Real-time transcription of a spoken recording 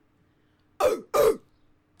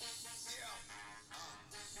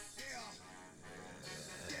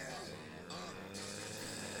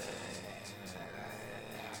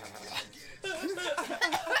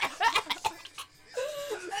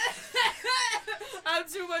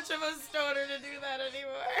too much of a stoner to do that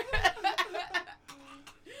anymore.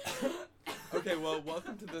 Okay, well,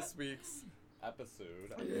 welcome to this week's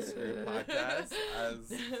episode of the Scream Podcast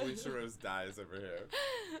as Felicia Rose dies over here.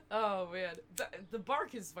 Oh, man. The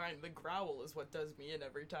bark is fine. The growl is what does me in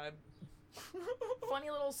every time. Funny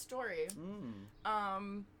little story.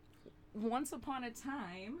 Once upon a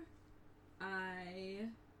time, I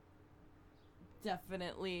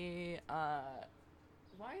definitely,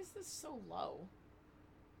 why is this so low?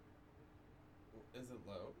 Is it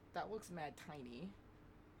low? That looks mad tiny.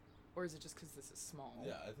 Or is it just because this is small?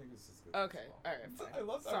 Yeah, I think it's just because okay, alright, fine. I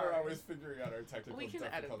love that Sorry. we're always figuring out our technical We can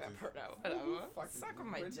difficulties. edit that part out. Whatever. Suck on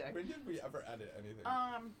my dick. When did we ever edit anything?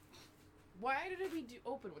 Why did we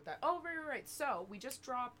open with that? Oh, right. So, we just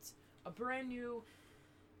dropped a brand new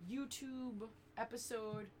YouTube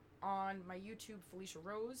episode on my YouTube, Felicia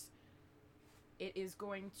Rose. It is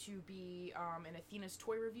going to be an Athena's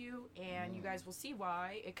toy review, and you guys will see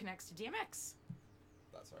why it connects to DMX.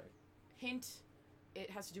 That's right. Hint, it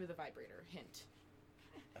has to do with a vibrator. Hint.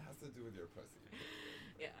 It has to do with your pussy.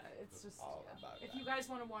 Yeah, it's just all about if that. you guys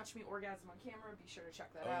want to watch me orgasm on camera, be sure to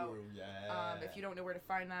check that out. Oh, yeah. If you don't know where to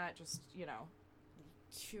find that, just,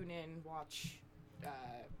 tune in, watch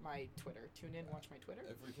my Twitter. Tune in, watch my Twitter.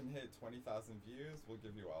 If we can hit 20,000 views, we'll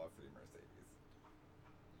give you all a free Mercedes.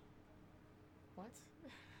 What?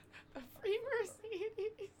 A free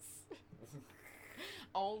Mercedes?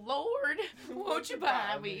 Oh, Lord, won't you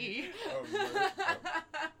buy me?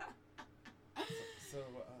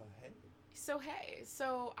 Hey.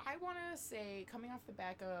 So I want to say, coming off the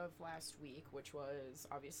back of last week, which was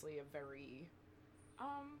obviously a very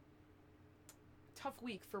tough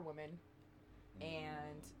week for women,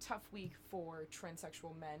 and tough week for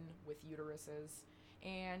transsexual men with uteruses,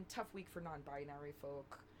 and tough week for non-binary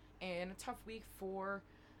folk, and a tough week for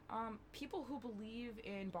people who believe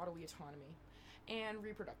in bodily autonomy and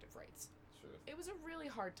reproductive rights. Sure. It was a really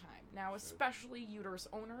hard time. Now, especially uterus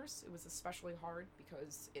owners, it was especially hard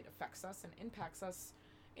because it affects us and impacts us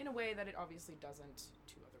in a way that it obviously doesn't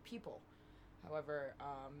to other people. However,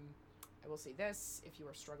 I will say this, if you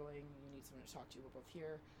are struggling, you need someone to talk to, we're both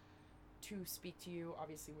here to speak to you.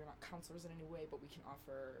 Obviously, we're not counselors in any way, but we can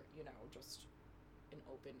offer, just an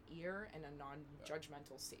open ear and a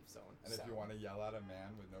non-judgmental safe zone. And if you want to yell at a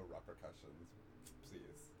man with no repercussions,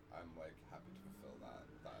 please. I'm happy to fulfill that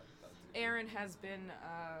duty. Aaron has been,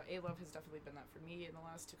 A-Love has definitely been that for me in the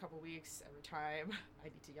last couple weeks. Every time I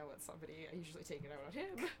need to yell at somebody, I usually take it out on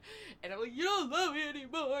him. And I'm like, you don't love me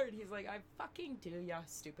anymore. And he's like, I fucking do, ya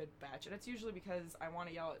stupid bitch. And it's usually because I want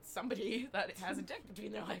to yell at somebody that has a dick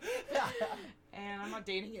between their legs. And I'm not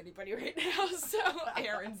dating anybody right now, so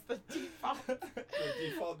Aaron's the default. The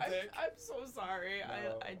default dick? I'm so sorry.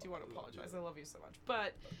 No, I do want to apologize. I love you so much.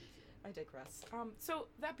 But I digress. So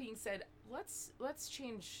that being said, let's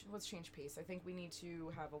change pace. I think we need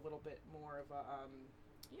to have a little bit more of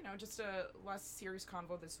a just a less serious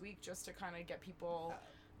convo this week, just to kind of get people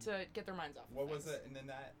to get their minds off. What was it? And then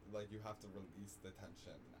that you have to release the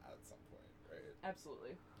tension at some point, right?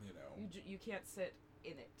 Absolutely. You can't sit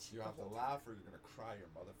in it. You have to laugh, or you're gonna cry your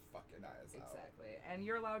motherfucking eyes out. Exactly, and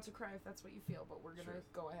you're allowed to cry if that's what you feel, but we're gonna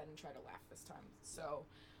go ahead and try to laugh this time. So,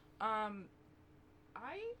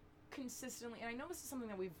 I consistently, and I know this is something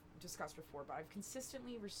that we've discussed before, but I've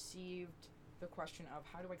consistently received the question of,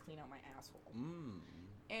 how do I clean out my asshole?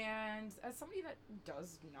 And as somebody that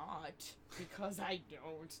does not, because I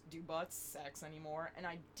don't do butt sex anymore, and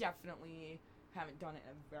I definitely haven't done it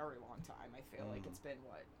in a very long time. I feel like it's been,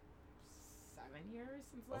 7 years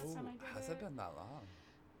since the last time I did it? Has it been that long?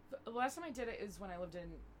 The last time I did it is when I lived in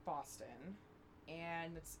Boston.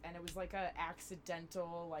 And it was like a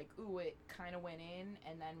accidental, it kind of went in,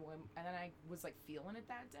 and then I was feeling it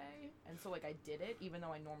that day, and so I did it even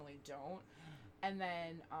though I normally don't. And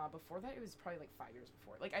then before that, it was probably 5 years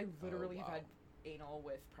before. I literally have had anal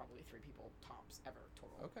with probably 3 people tops ever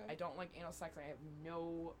total. Okay. I don't like anal sex. I have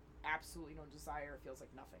absolutely no desire. It feels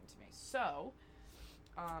like nothing to me. So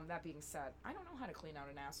that being said, I don't know how to clean out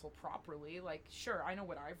an asshole properly. Sure, I know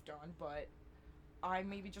what I've done, but I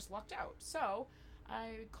maybe just lucked out. So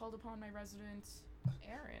I called upon my resident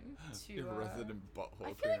Aaron to Your resident butthole.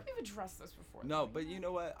 I feel like we've addressed this before. No, but you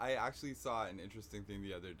know what? I actually saw an interesting thing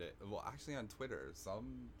the other day. Well, actually on Twitter,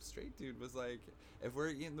 some straight dude was like, if we're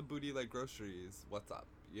eating the booty like groceries, what's up?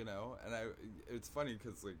 And it's funny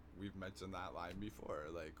because we've mentioned that line before,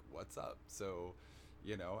 what's up? So,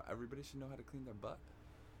 everybody should know how to clean their butt.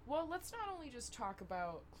 Well, let's not only just talk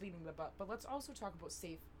about cleaning the butt, but let's also talk about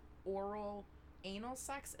safe oral anal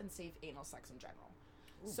sex and safe anal sex in general.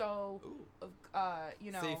 Ooh. So,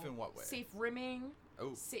 safe in what way? Safe rimming.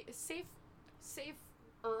 Oh. Safer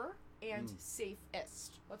and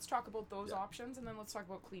safest. Let's talk about those options, and then let's talk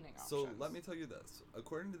about cleaning options. So let me tell you this.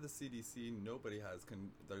 According to the CDC,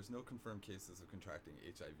 there's no confirmed cases of contracting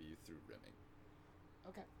HIV through rimming.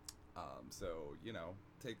 Okay. So,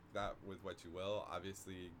 take that with what you will.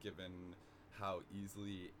 Obviously, given how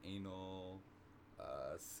easily anal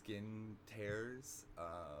skin tears,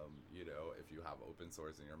 if you have open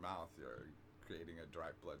sores in your mouth, you're creating a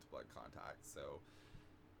direct blood-to-blood contact. So,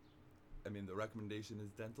 I mean, the recommendation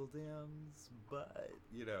is dental dams, but,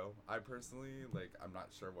 I personally, I'm not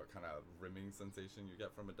sure what kind of rimming sensation you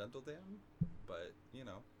get from a dental dam, but,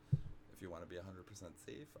 if you want to be 100%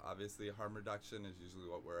 safe, obviously harm reduction is usually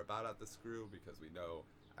what we're about at the Screw, because we know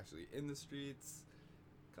actually in the streets,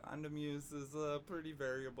 condom use is pretty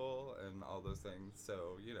variable and all those things,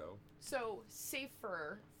 so, So,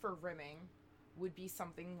 safer for rimming would be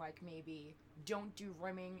something like maybe don't do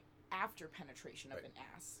rimming after penetration of an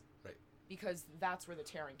ass. Right. Because that's where the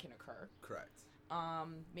tearing can occur. Correct.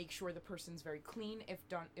 Make sure the person's very clean. If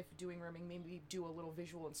doing rimming, maybe do a little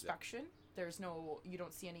visual inspection. Yep. You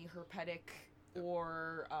don't see any herpetic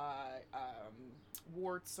or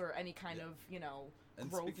warts or any kind of, And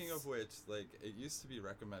growths. Speaking of which, it used to be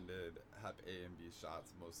recommended Hep A and B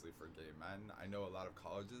shots mostly for gay men. I know a lot of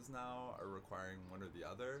colleges now are requiring one or the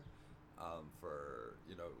other for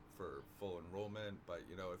full enrollment. But,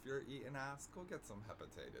 if you're eating ass, go get some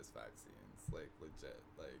hepatitis vaccines. Legit.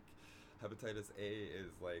 Hepatitis A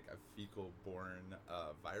is a fecal-borne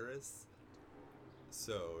virus.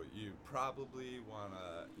 So you probably want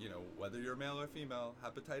to, whether you're male or female,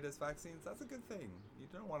 hepatitis vaccines, that's a good thing. You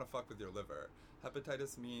don't want to fuck with your liver.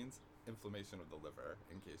 Hepatitis means inflammation of the liver,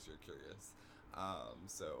 in case you're curious.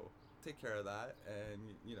 So take care of that,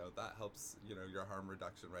 and, that helps, your harm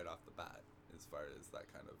reduction right off the bat as far as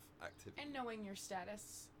that kind of activity. And knowing your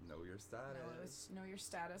status. Know your status. Know your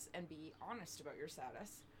status and be honest about your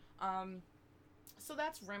status. So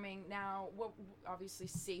that's rimming. Now, what obviously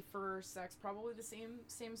safer sex, probably the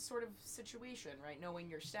same sort of situation, right? Knowing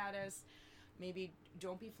your status, maybe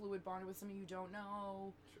don't be fluid bonded with someone you don't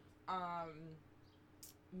know.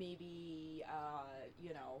 Maybe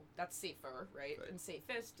that's safer, right? And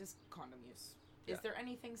safest is condom use. Is there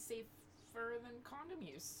anything safer than condom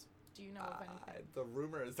use? Do you know of anything? The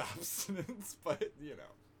rumor is abstinence, but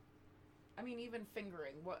I mean, even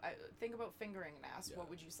fingering. Think about fingering an ass. Yeah. What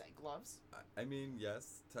would you say? Gloves? I mean,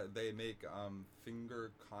 yes. They make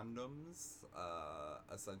finger condoms,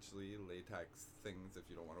 essentially latex things if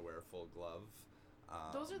you don't want to wear a full glove.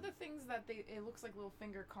 Those are the things that it looks like little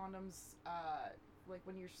finger condoms, like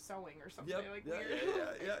when you're sewing or something. Yep.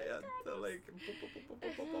 Yeah. The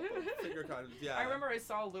finger condoms. Yeah. I remember I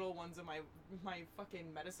saw little ones in my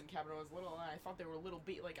fucking medicine cabinet when I was little, and I thought they were little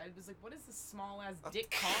I was like, what is this small ass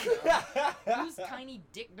dick condom? Whose tiny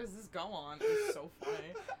dick does this go on? It was so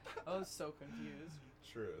funny. I was so confused.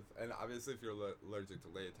 Truth. And obviously, if you're allergic to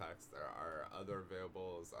latex, there are other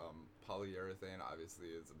availables. Polyurethane obviously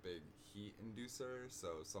is a big heat inducer,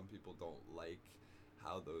 so some people don't like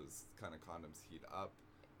how those kind of condoms heat up.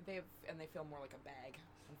 They feel more like a bag,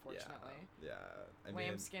 unfortunately. Yeah.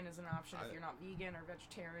 Lambskin is an option if you're not vegan or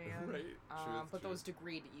vegetarian. Right. But those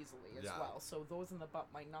degrade easily as well. So those in the butt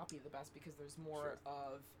might not be the best because there's more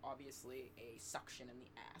of, obviously, a suction in the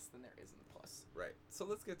ass than there is in the puss. Right. So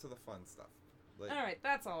let's get to the fun stuff. All right,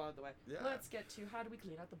 that's all out of the way. Yeah. Let's get to how do we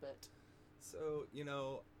clean out the butt. So,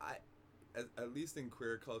 at least in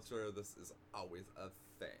queer culture, this is always a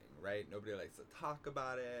thing, right? Nobody likes to talk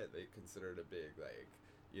about it. They consider it a big,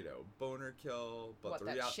 boner kill. But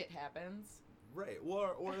shit happens? Right.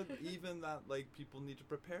 Or even that, people need to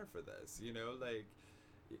prepare for this,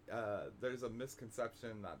 there's a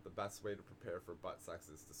misconception that the best way to prepare for butt sex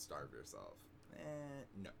is to starve yourself.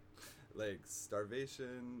 No.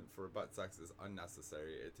 Starvation for butt sex is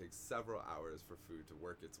unnecessary. It takes several hours for food to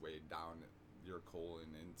work its way down your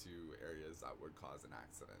colon into areas that would cause an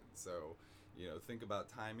accident. So, think about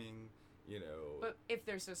timing, But if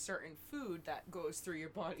there's a certain food that goes through your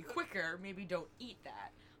body quicker, maybe don't eat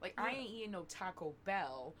that. I ain't eating no Taco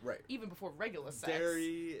Bell, right? Even before regular sex.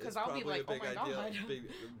 Dairy, because I'll be like, oh my god, dairy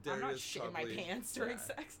I'm not shitting my pants during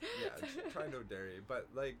sex. Yeah, try no dairy. But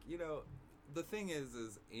the thing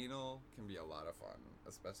is anal can be a lot of fun,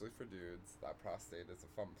 especially for dudes. That prostate is a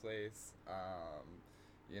fun place.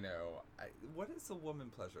 What is the woman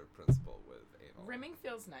pleasure principle with anal? Rimming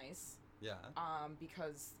feels nice. Yeah.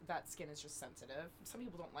 Because that skin is just sensitive. Some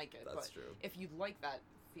people don't like it. That's but true. If you like that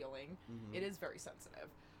feeling, it is very sensitive.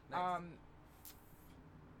 Nice.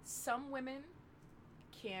 Some women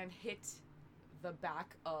can hit the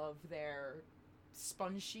back of their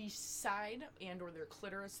spongy side and or their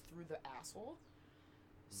clitoris through the asshole.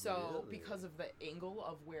 So Really? because of the angle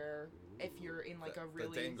of where, if you're in like a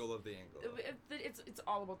really the dangle of the angle. it's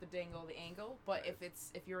all about the dangle of the angle. But Right.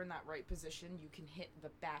 if you're in that right position, you can hit the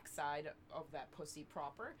backside of that pussy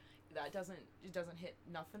proper. It doesn't hit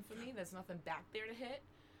nothing for me. There's nothing back there to hit.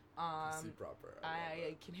 Pussy proper.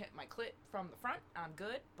 I I can hit my clit from the front. I'm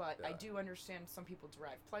good, but I Yeah. do understand some people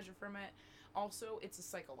derive pleasure from it. Also, it's a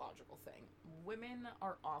psychological thing. Women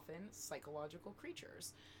are often psychological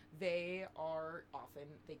creatures. They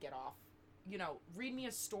get off. Read me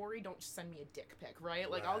a story, don't just send me a dick pic,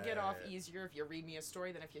 right? Like, I'll get off Right. easier if you read me a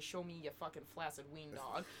story than if you show me your fucking flaccid ween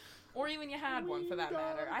dog. Or even you had one, for that Ween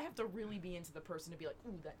matter. dog. I have to really be into the person to be like,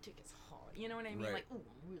 ooh, that dick is hot. You know what I mean? Right. Like, ooh,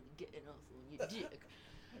 I'm really getting off on your dick.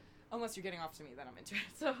 Unless you're getting off to me, then I'm into it.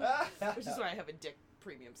 So, which is why I have a dick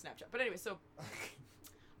premium Snapchat. But anyway, so,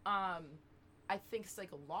 I think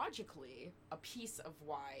psychologically, a piece of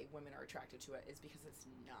why women are attracted to it is because it's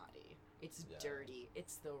naughty. It's dirty.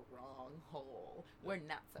 It's the wrong hole. We're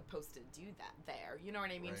not supposed to do that there. You know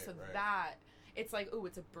what I mean? Right, So right. that, it's like, oh,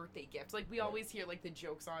 it's a birthday gift. Like, we always hear, like, the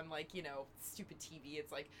jokes on, like, stupid TV.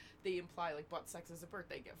 It's like, they imply, like, butt sex is a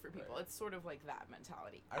birthday gift for people. Right. It's sort of like that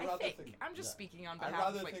mentality. I'd I rather think. I'm just speaking on behalf I'd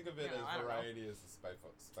rather of, like, think of it I as don't know. variety as a spice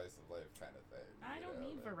of life kind of thing. I don't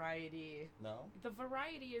need like- variety. No? The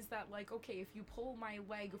variety is that, like, okay, if you pull my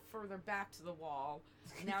leg further back to the wall,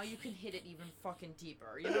 now you can hit it even fucking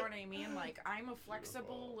deeper. You know what I mean? Like, I'm a flexible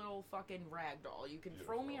Beautiful. little fucking rag doll. You can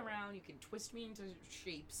throw me Beautiful. around, you can twist me into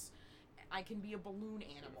shapes. I can be a balloon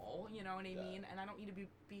animal, you know what I mean? And I don't need to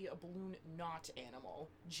be a balloon not animal,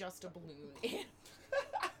 just a balloon animal.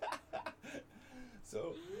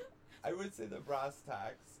 So, I would say the brass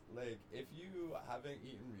tacks, like, if you haven't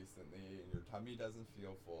eaten recently and your tummy doesn't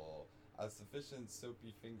feel full, a sufficient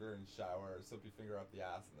soapy finger up the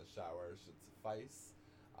ass in the shower should suffice.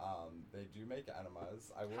 They do make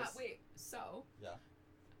enemas. Wait, so? Yeah.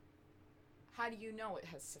 How do you know it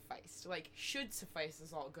has sufficed? Like, should suffice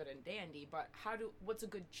is all good and dandy, but what's a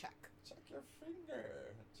good check? Check your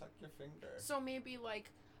finger. So maybe,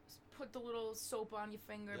 like, put the little soap on your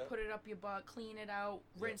finger, Yep. put it up your butt, clean it out,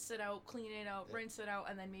 Yep. rinse it out, clean it out, Yep. rinse it out,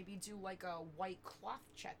 and then maybe do, like, a white cloth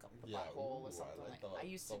check up the butthole or something. I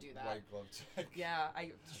used to do that. White glove check. Yeah,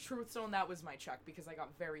 truth zone, that was my check because I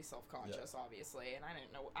got very self-conscious, obviously, and I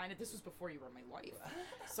didn't know. This was before you were in my life,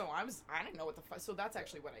 so I didn't know what the fuck. So that's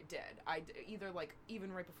actually what I did. Either, like,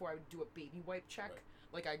 even right before I would do a baby wipe check, Right.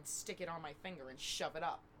 like, I'd stick it on my finger and shove it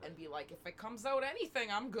up and be like, if it comes out anything,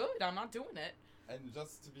 I'm good. I'm not doing it. And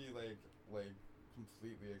just to be like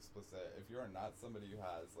completely explicit, if you're not somebody who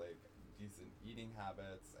has like decent eating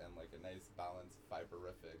habits and like a nice balanced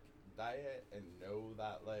fiberific diet and know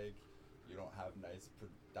that like you don't have nice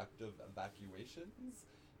productive evacuations,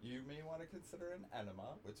 you may want to consider an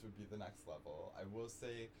enema, which would be the next level. I will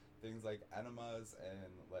say things like enemas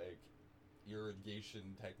and like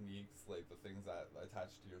irrigation techniques, like the things that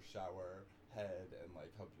attach to your shower head and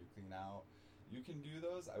like help you clean out. You can do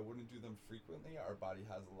those. I wouldn't do them frequently. Our body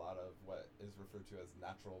has a lot of what is referred to as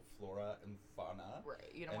natural flora and fauna. Right.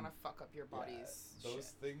 You don't want to fuck up your body's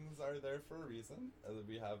Those things are there for a reason.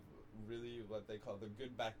 We have really what they call the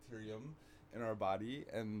good bacterium in our body,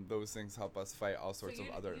 and those things help us fight all sorts of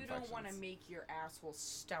other infections. You don't want to make your asshole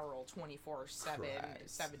sterile 24/7, Correct.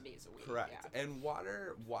 7 days a week. Correct. Yeah. And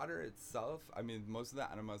water itself, I mean, most of the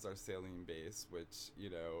enemas are saline based, which,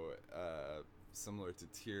 similar to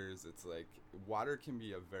tears, it's like water can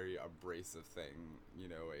be a very abrasive thing.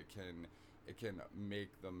 It can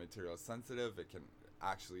make the material sensitive. It can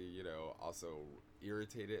actually, also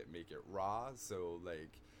irritate it, make it raw. So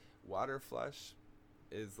like water flush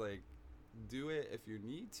is like, do it if you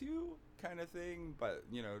need to kind of thing, but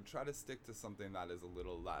try to stick to something that is a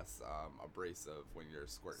little less abrasive when you're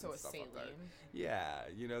squirting stuff up there. Yeah,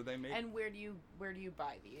 they make. And where do you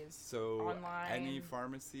buy these? So online? Any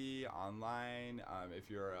pharmacy, online. If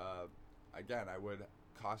you're again, I would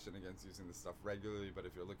caution against using this stuff regularly, but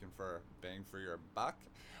if you're looking for bang for your buck,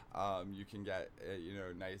 you can get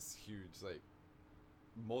a nice huge like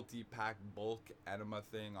multi-pack bulk enema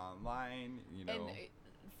thing online. And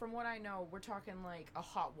from what I know, we're talking like a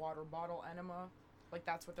hot water bottle enema. Like,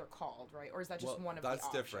 that's what they're called, right? Or is that just one of the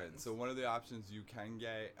options? That's different. So one of the options, you can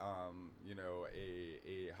get,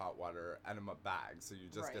 a hot water enema bag. So you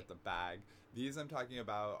just get the bag. These I'm talking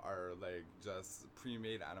about are like just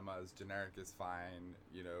pre-made enemas. Generic is fine.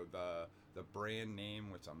 The brand name,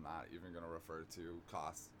 which I'm not even going to refer to,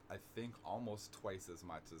 costs, I think, almost twice as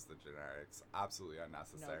much as the generics. Absolutely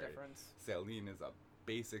unnecessary. No difference. Saline is a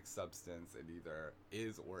basic substance it either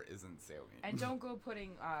is or isn't saline. And don't go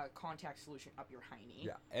putting contact solution up your hiney.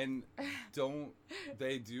 Yeah, and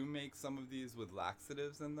they do make some of these with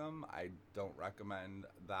laxatives in them. I don't recommend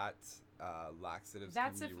that. Laxatives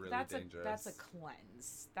can be really dangerous. That's a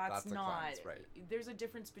cleanse. That's not a cleanse, right. There's a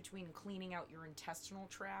difference between cleaning out your intestinal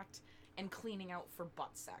tract and cleaning out for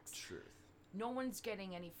butt sex. Truth. No one's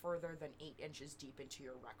getting any further than 8 inches deep into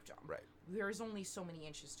your rectum. Right. There's only so many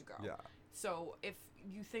inches to go. Yeah. So if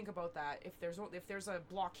you think about that, if there's a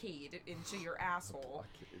blockade into your asshole,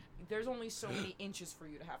 there's only so many inches for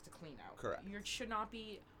you to have to clean out. Correct. You should not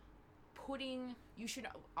be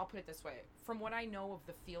I'll put it this way. From what I know of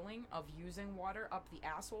the feeling of using water up the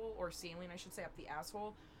asshole, or saline, I should say, up the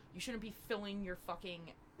asshole, you shouldn't be filling your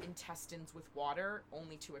fucking intestines with water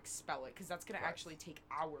only to expel it, because that's going to actually take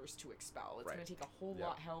hours to expel. It's going to take a whole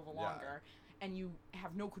lot hell of a longer, and you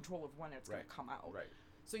have no control of when it's going to come out. Right.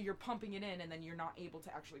 So you're pumping it in, and then you're not able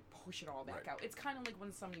to actually push it all back out. It's kind of like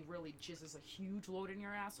when somebody really jizzes a huge load in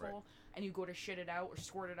your asshole, and you go to shit it out or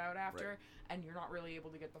squirt it out after, and you're not really able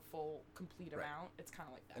to get the full, complete amount. It's kind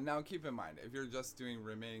of like that. And now keep in mind, if you're just doing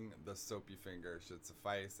rimming, the soapy finger should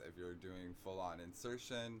suffice. If you're doing full-on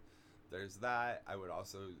insertion, there's that. I would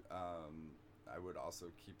also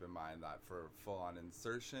keep in mind that for full-on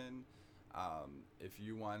insertion, if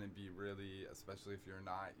you want to be really, especially if you're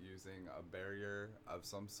not using a barrier of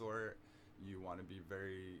some sort, you want to be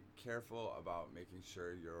very careful about making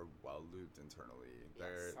sure you're well lubed internally.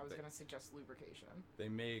 Yes, I was going to suggest lubrication. They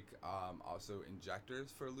make also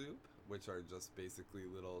injectors for lube, which are just basically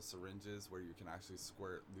little syringes where you can actually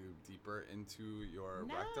squirt lube deeper into your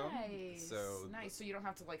rectum. Nice. So you don't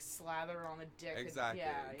have to like slather on the dick. Exactly.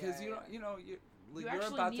 Because you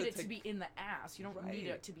actually need it to be in the ass. You don't need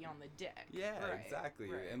it to be on the dick. Yeah, exactly.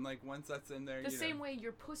 Right. And like once that's in there, the same way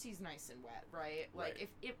your pussy's nice and wet, right? Like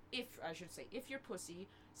if I should say, if your pussy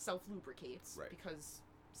self lubricates, because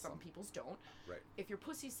some people's don't. Right. If your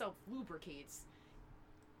pussy self lubricates,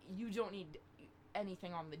 you don't need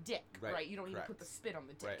anything on the dick, right? You don't need to put the spit on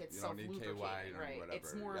the dick. It's self-lubricating, right?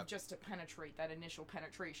 It's more of just to penetrate that initial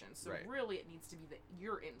penetration. So really, it needs to be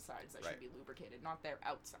your insides that should be lubricated, not their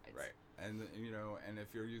outsides. Right. And and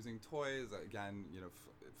if you're using toys, again,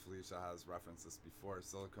 Felicia has referenced this before.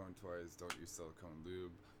 Silicone toys, don't use silicone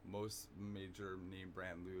lube. Most major name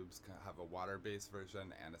brand lubes have a water-based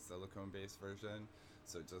version and a silicone-based version.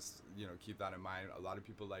 So just keep that in mind. A lot of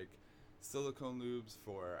people like silicone lubes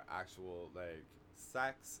for actual like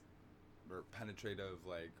sex or penetrative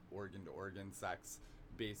like organ to organ sex,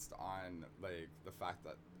 based on like the fact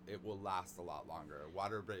that it will last a lot longer.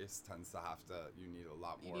 Water based tends to you need a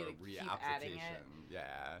lot more reapplication.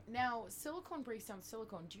 Yeah. Now silicone breaks down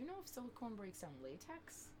silicone. Do you know if silicone breaks down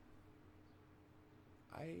latex?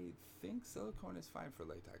 I think silicone is fine for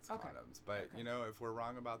latex condoms, but if we're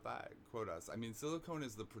wrong about that, quote us. I mean, silicone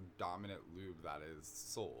is the predominant lube that is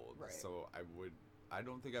sold, so I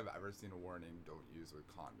don't think I've ever seen a warning don't use with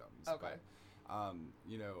condoms. But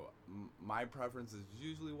my preference is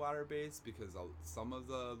usually water based, because some of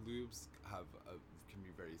the lubes can be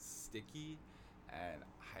very sticky, and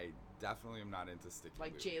I definitely am not into sticky.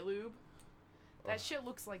 Like J-Lube. That shit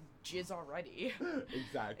looks like jizz already.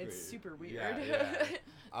 Exactly. It's super weird. Yeah.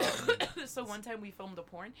 So one time we filmed a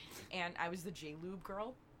porn, and I was the J-Lube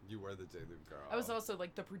girl. You were the J-Lube girl. I was also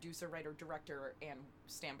like the producer, writer, director, and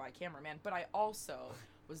standby cameraman, but I also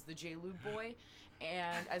was the J-Lube boy.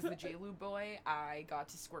 And as the J-Lube boy, I got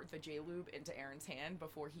to squirt the J-Lube into Aaron's hand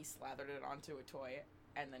before he slathered it onto a toy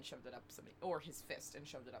and then shoved it up his fist and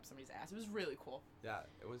shoved it up somebody's ass. It was really cool. Yeah,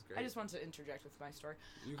 it was great. I just wanted to interject with my story.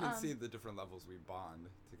 You can see the different levels we bond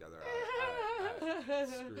together at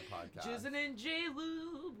Screw Podcast. Jizzin' and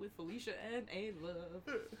J-Lube with Felicia and A-Love.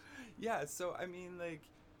 Yeah, so I mean, like,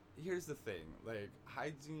 here's the thing. Like,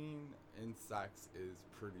 hygiene in sex is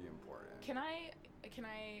pretty important. Can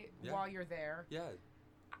I while you're there? Yeah.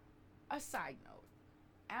 A side note.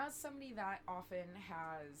 As somebody that often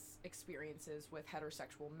has experiences with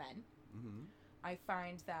heterosexual men, I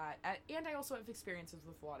find that, and I also have experiences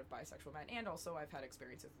with a lot of bisexual men, and also I've had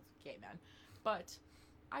experiences with gay men, but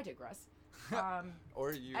I digress.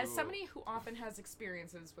 As somebody who often has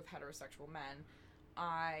experiences with heterosexual men,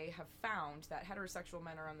 I have found that heterosexual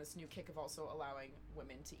men are on this new kick of also allowing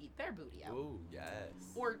women to eat their booty out. Oh, yes.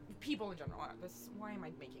 Or people in general. Why am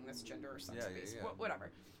I making this gender or sex-based? Yeah.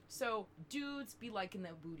 Whatever. So, dudes be liking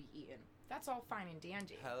their booty eaten. That's all fine and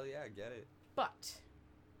dandy. Hell yeah, get it. But,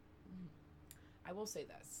 I will say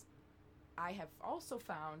this. I have also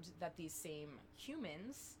found that these same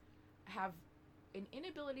humans have an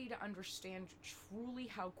inability to understand truly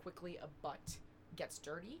how quickly a butt gets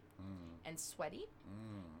dirty and sweaty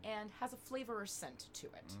and has a flavor or scent to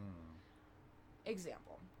it.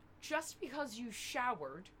 Example. Just because you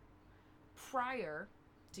showered prior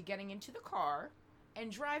to getting into the car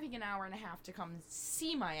and driving an hour and a half to come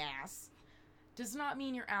see my ass does not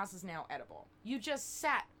mean your ass is now edible. You just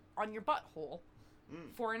sat on your butthole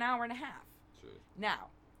for an hour and a half. True. Now,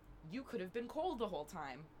 you could have been cold the whole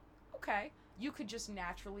time. Okay. You could just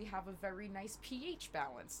naturally have a very nice pH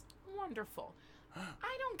balance. Wonderful.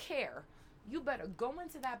 I don't care. You better go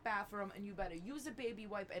into that bathroom and you better use a baby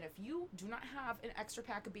wipe. And if you do not have an extra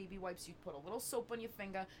pack of baby wipes, you put a little soap on your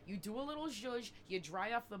finger, you do a little zhuzh, you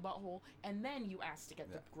dry off the butthole, and then you ask to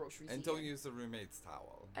get the groceries. And don't use the roommate's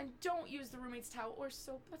towel. And don't use the roommate's towel or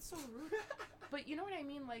soap. That's so rude. But you know what I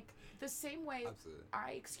mean? Like, the same way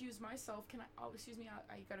I excuse myself. Excuse me,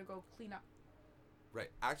 I gotta go clean up. Right.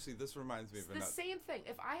 Actually, this reminds me of the same thing.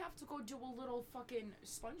 If I have to go do a little fucking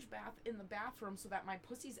sponge bath in the bathroom so that my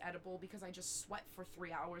pussy's edible because I just sweat for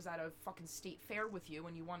 3 hours at a fucking state fair with you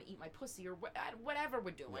and you want to eat my pussy or whatever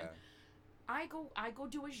we're doing, I go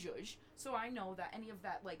do a zhuzh so I know that any of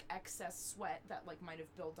that like excess sweat that like might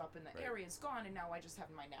have built up in the area is gone and now I just have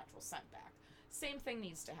my natural scent back. Same thing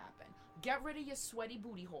needs to happen. Get rid of your sweaty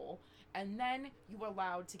booty hole and then you're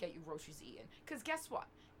allowed to get your groceries eaten. Because guess what?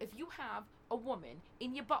 If you have a woman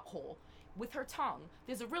in your butthole with her tongue,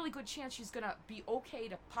 there's a really good chance she's gonna be okay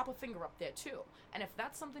to pop a finger up there too. And if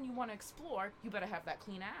that's something you want to explore, you better have that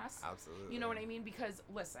clean ass. Absolutely. You know what I mean? Because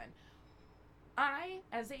listen, I,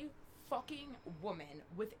 as a fucking woman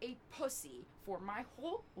with a pussy for my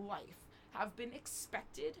whole life, have been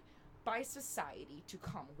expected by society to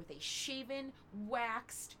come with a shaven,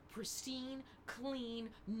 waxed, pristine, clean,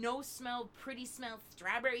 no smell, pretty smell,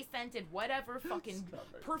 strawberry scented, whatever, fucking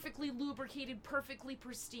perfectly lubricated, perfectly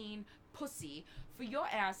pristine pussy for your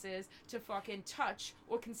asses to fucking touch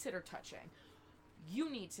or consider touching. You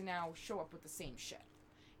need to now show up with the same shit.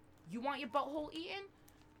 You want your butthole eaten?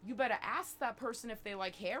 You better ask that person if they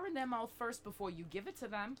like hair in their mouth first before you give it to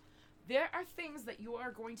them. There are things that you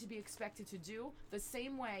are going to be expected to do the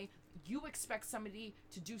same way you expect somebody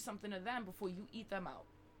to do something to them before you eat them out.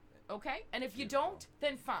 Okay? And if you don't,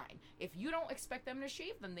 then fine. If you don't expect them to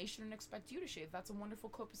shave, then they shouldn't expect you to shave. That's a wonderful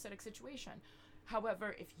copacetic situation.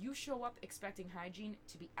 However, if you show up expecting hygiene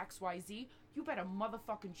to be XYZ, you better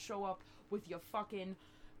motherfucking show up with your fucking,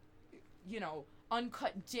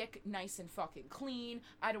 uncut dick nice and fucking clean.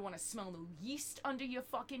 I don't want to smell no yeast under your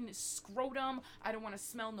fucking scrotum. I don't want to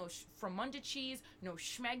smell no fromunda cheese, no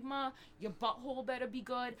schmegma. Your butthole better be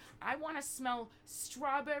good. I want to smell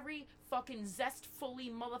strawberry fucking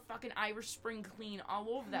zestfully motherfucking Irish Spring clean all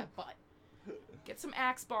over that butt. Get some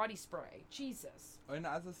Axe body spray. Jesus. And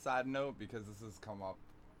as a side note, because this has come up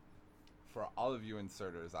for all of you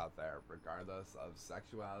inserters out there, regardless of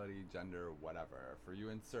sexuality, gender, whatever, for you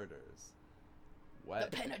inserters, the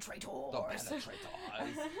penetrators.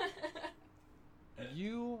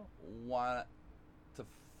 You want to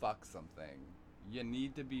fuck something, you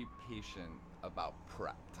need to be patient about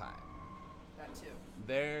prep time. That too.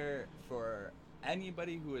 There, for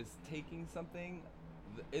anybody who is taking something,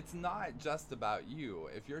 it's not just about you.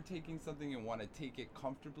 If you're taking something and want to take it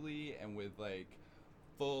comfortably and with like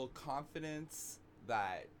full confidence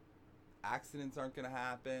that accidents aren't going to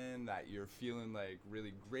happen, that you're feeling like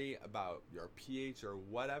really great about your pH or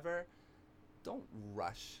whatever, don't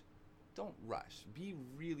rush. Don't rush. Be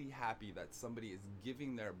really happy that somebody is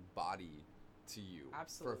giving their body to you.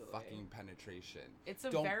 Absolutely. For fucking penetration. It's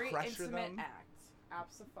a don't very pressure intimate them. act.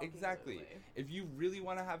 Absolutely. Exactly. If you really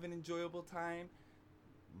want to have an enjoyable time,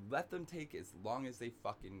 let them take as long as they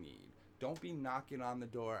fucking need. Don't be knocking on the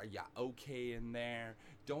door. Are ya okay in there?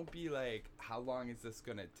 Don't be like, how long is this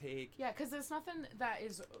gonna take? Yeah, because there's nothing that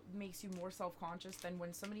makes you more self-conscious than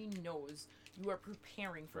when somebody knows you are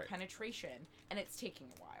preparing for penetration and it's taking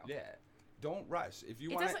a while. Yeah. Don't rush. If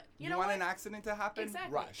you want an accident to happen,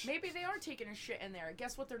 exactly. Rush. Maybe they are taking a shit in there.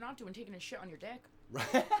 Guess what they're not doing? Taking a shit on your dick.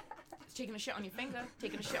 Right. Taking a shit on your finger.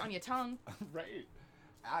 Taking a shit on your tongue. Right.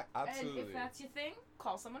 Absolutely. And if that's your thing,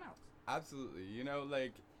 call someone else. Absolutely.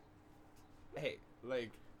 Hey,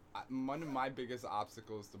 one of my biggest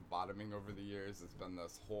obstacles to bottoming over the years has been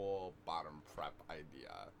this whole bottom prep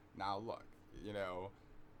idea. Now look,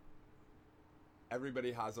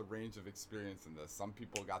 everybody has a range of experience in this. Some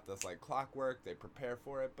people got this like clockwork, they prepare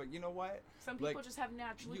for it, but you know what? Some people just have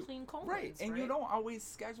naturally clean colons. Right, and you don't always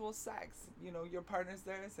schedule sex. Your partner's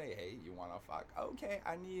there to say, hey, you want to fuck? Okay,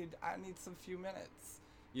 I need some few minutes.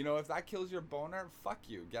 You know, if that kills your boner, fuck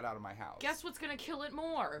you. Get out of my house. Guess what's gonna kill it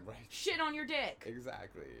more? Right. Shit on your dick.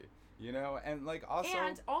 Exactly. You know, and like also...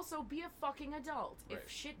 And also be a fucking adult. Right.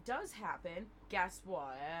 If shit does happen, guess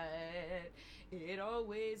what? It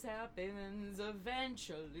always happens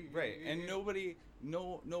eventually. Right. And nobody,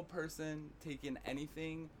 no person taking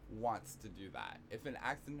anything wants to do that. If an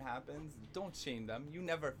accident happens, don't shame them. You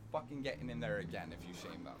never fucking getting in there again if you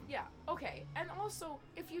shame them. Yeah, okay. And also,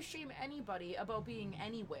 if you shame anybody about being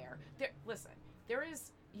anywhere, listen, there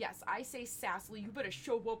is... Yes, I say sassily, you better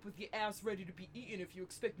show up with your ass ready to be eaten if you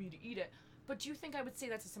expect me to eat it. But do you think I would say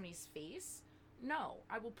that to somebody's face? No.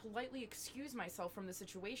 I will politely excuse myself from the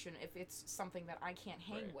situation if it's something that I can't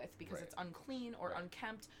hang with because it's unclean or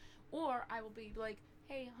unkempt. Or I will be like,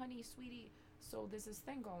 hey, honey, sweetie, so there's this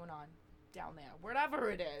thing going on down there.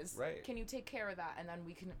 Whatever it is. Right. Can you take care of that? And then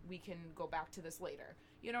we can go back to this later.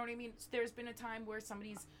 You know what I mean? There's been a time where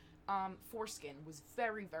somebody's... foreskin was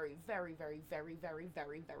very, very, very, very, very, very,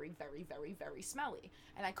 very, very, very, very, very smelly.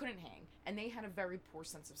 And I couldn't hang. And they had a very poor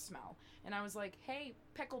sense of smell. And I was like, hey,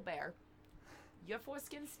 Pickle Bear, your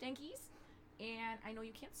foreskin stinkies. And I know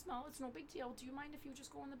you can't smell. It's no big deal. Do you mind if you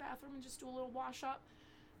just go in the bathroom and just do a little wash up?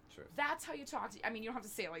 Sure. That's how you talk to... I mean, you don't have to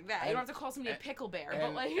say it like that. You don't have to call somebody a Pickle Bear. And,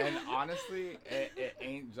 but like... and honestly, it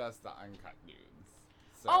ain't just the uncut dudes.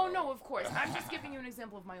 So. Oh, no, of course. I'm just giving you an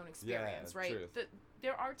example of my own experience, right? Truth.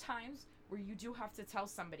 There are times where you do have to tell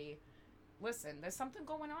somebody, listen, there's something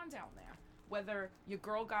going on down there. Whether your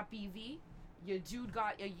girl got BV, your dude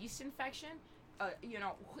got a yeast infection, you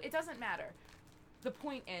know, it doesn't matter. The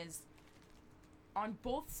point is, on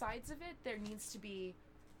both sides of it, there needs to be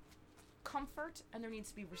comfort and there needs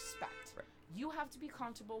to be respect. Right. You have to be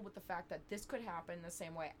comfortable with the fact that this could happen the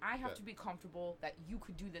same way. I have to be comfortable that you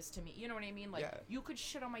could do this to me. You know what I mean? Like, you could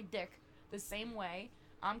shit on my dick the same way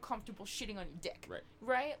I'm comfortable shitting on your dick. Right.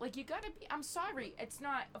 Right? Like, you gotta be... I'm sorry. It's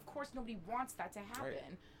not... Of course, nobody wants that to happen.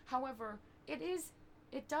 Right. However,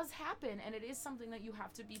 it does happen, and it is something that you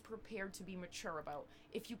have to be prepared to be mature about.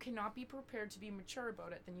 If you cannot be prepared to be mature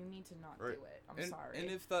about it, then you need to not do it. I'm sorry.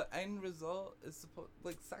 And if the end result is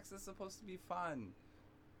sex is supposed to be fun,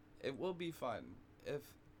 it will be fun if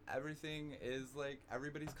everything is like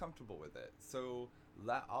everybody's comfortable with it. So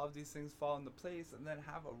let all of these things fall into place and then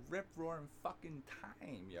have a rip-roaring fucking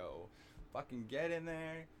time, yo. Fucking get in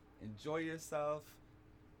there, enjoy yourself.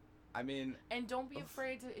 I mean... And don't be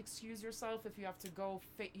afraid to excuse yourself if you have to go,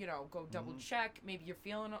 go double check. Maybe you're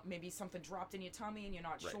feeling... Maybe something dropped in your tummy and you're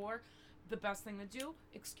not sure. The best thing to do,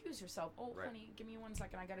 excuse yourself. Oh, honey, give me 1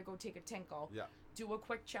 second. I gotta go take a tinkle. Yeah. Do a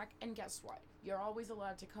quick check, and guess what? You're always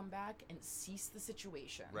allowed to come back and cease the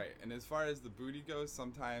situation. Right. And as far as the booty goes,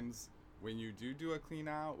 sometimes when you do a clean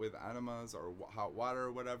out with enemas or hot water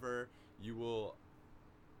or whatever, you will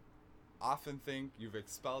often think you've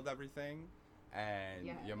expelled everything, and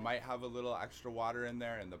you might have a little extra water in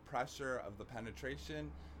there, and the pressure of the penetration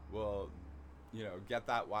will, get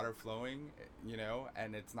that water flowing,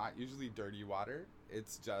 and it's not usually dirty water.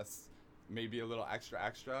 It's just maybe a little extra.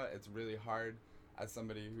 It's really hard as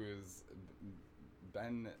somebody who has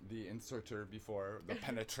been the inserter before, the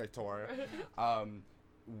penetrator.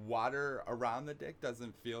 Water around the dick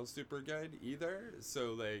doesn't feel super good either.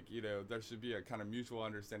 So, there should be a kind of mutual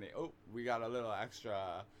understanding. Oh, we got a little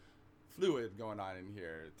extra fluid going on in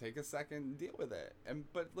here. Take a second and deal with it.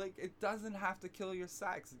 But it doesn't have to kill your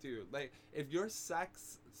sex, dude. If your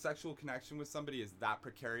sexual connection with somebody is that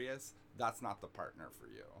precarious, that's not the partner for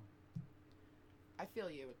you. I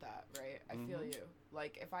feel you with that, right? I feel you.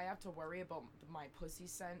 If I have to worry about my pussy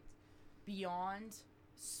scent beyond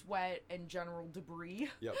sweat and general debris,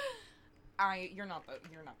 you're not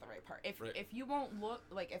the right part. If you won't look,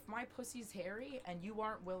 if my pussy's hairy and you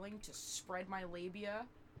aren't willing to spread my labia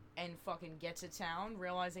and fucking get to town,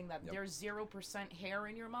 realizing that there's 0% hair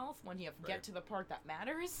in your mouth when you get to the part that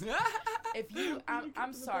matters.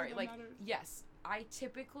 I'm sorry, yes, I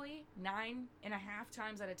typically 9.5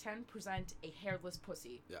 times out of 10 present a hairless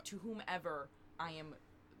pussy to whomever I am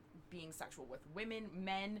being sexual with. Women,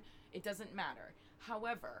 men, it doesn't matter.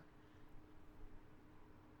 However,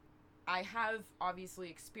 I have obviously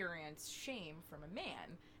experienced shame from a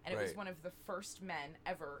man, and it was one of the first men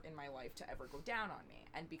ever in my life to ever go down on me.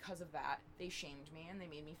 And because of that, they shamed me and they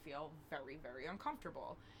made me feel very, very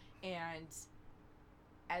uncomfortable. And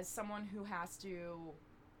as someone who has to,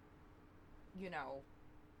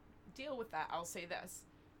 deal with that, I'll say this.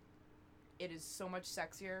 It is so much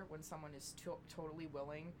sexier when someone is totally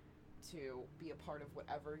willing to be a part of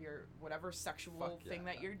whatever sexual thing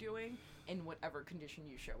that you're doing in whatever condition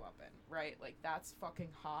you show up in, right? That's fucking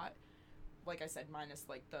hot. Like I said, minus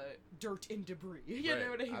the dirt and debris. You know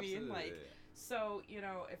what I mean? Absolutely. So,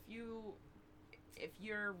 if you if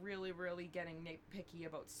you're really, really getting nitpicky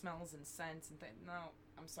about smells and scents and things, no,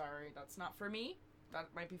 I'm sorry, that's not for me. That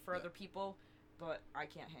might be for other people, but I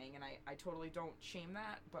can't hang, and I totally don't shame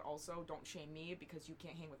that, but also don't shame me because you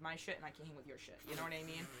can't hang with my shit and I can't hang with your shit. You know what I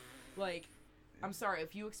mean? Like, I'm sorry,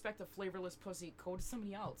 if you expect a flavorless pussy, go to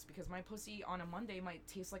somebody else, because my pussy on a Monday might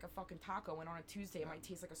taste like a fucking taco, and on a Tuesday it might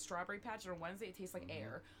taste like a strawberry patch, and on Wednesday it tastes like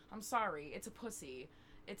air. I'm sorry, it's a pussy.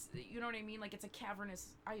 It's, you know what I mean? Like, it's a cavernous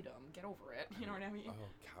item. Get over it. You know what I mean? Oh,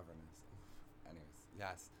 cavernous. Anyways,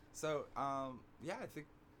 yes. So, yeah, I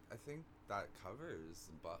think that covers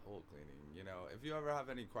butthole cleaning. You know, if you ever have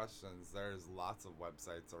any questions, there's lots of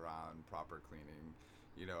websites around proper cleaning.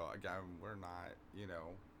 You know, again, we're not, you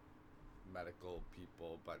know, medical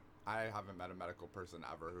people, but I haven't met a medical person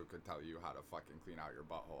ever who could tell you how to fucking clean out your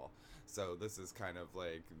butthole. So this is kind of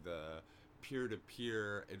like the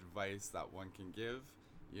peer-to-peer advice that one can give,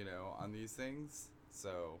 you know, on these things.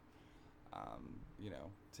 So, you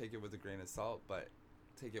know, take it with a grain of salt, but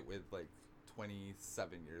take it with like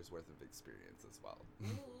 27 years worth of experience as well.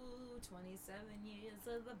 Ooh, 27 years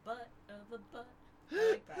of the butt of the butt.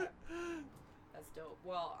 I like that. That's dope.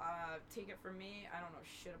 Well, take it from me, I don't know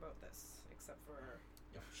shit about this, except for,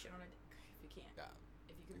 you know, shit on a dick, if you can't. Yeah,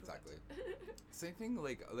 if you can exactly. Prevent it. Same thing,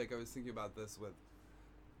 like I was thinking about this with,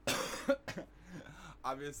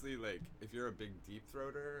 obviously, like, if you're a big deep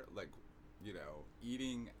throater, like, you know,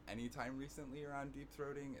 eating anytime recently around deep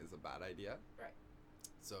throating is a bad idea. Right.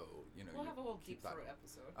 So, you know, we'll have a whole deep throat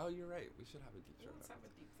episode. Oh, you're right. We should have a deep throat. Let's have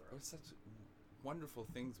a deep throat. There's such wonderful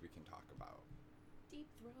things we can talk about. Deep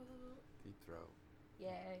throat. Deep throat.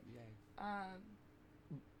 Yay. Yay.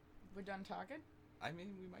 We're done talking? I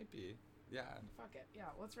mean, we might be. Yeah. Fuck it. Yeah,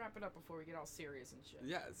 let's wrap it up before we get all serious and shit.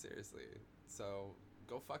 Yeah, seriously. So,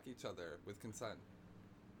 go fuck each other with consent.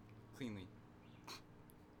 Cleanly.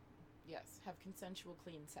 Yes, have consensual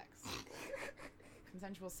clean sex.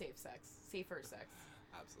 Consensual safe sex. Safer sex.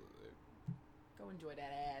 Absolutely. Go enjoy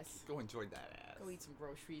that ass. Go enjoy that ass. Go eat some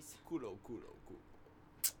groceries. Kudo.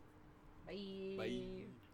 Bye. Bye.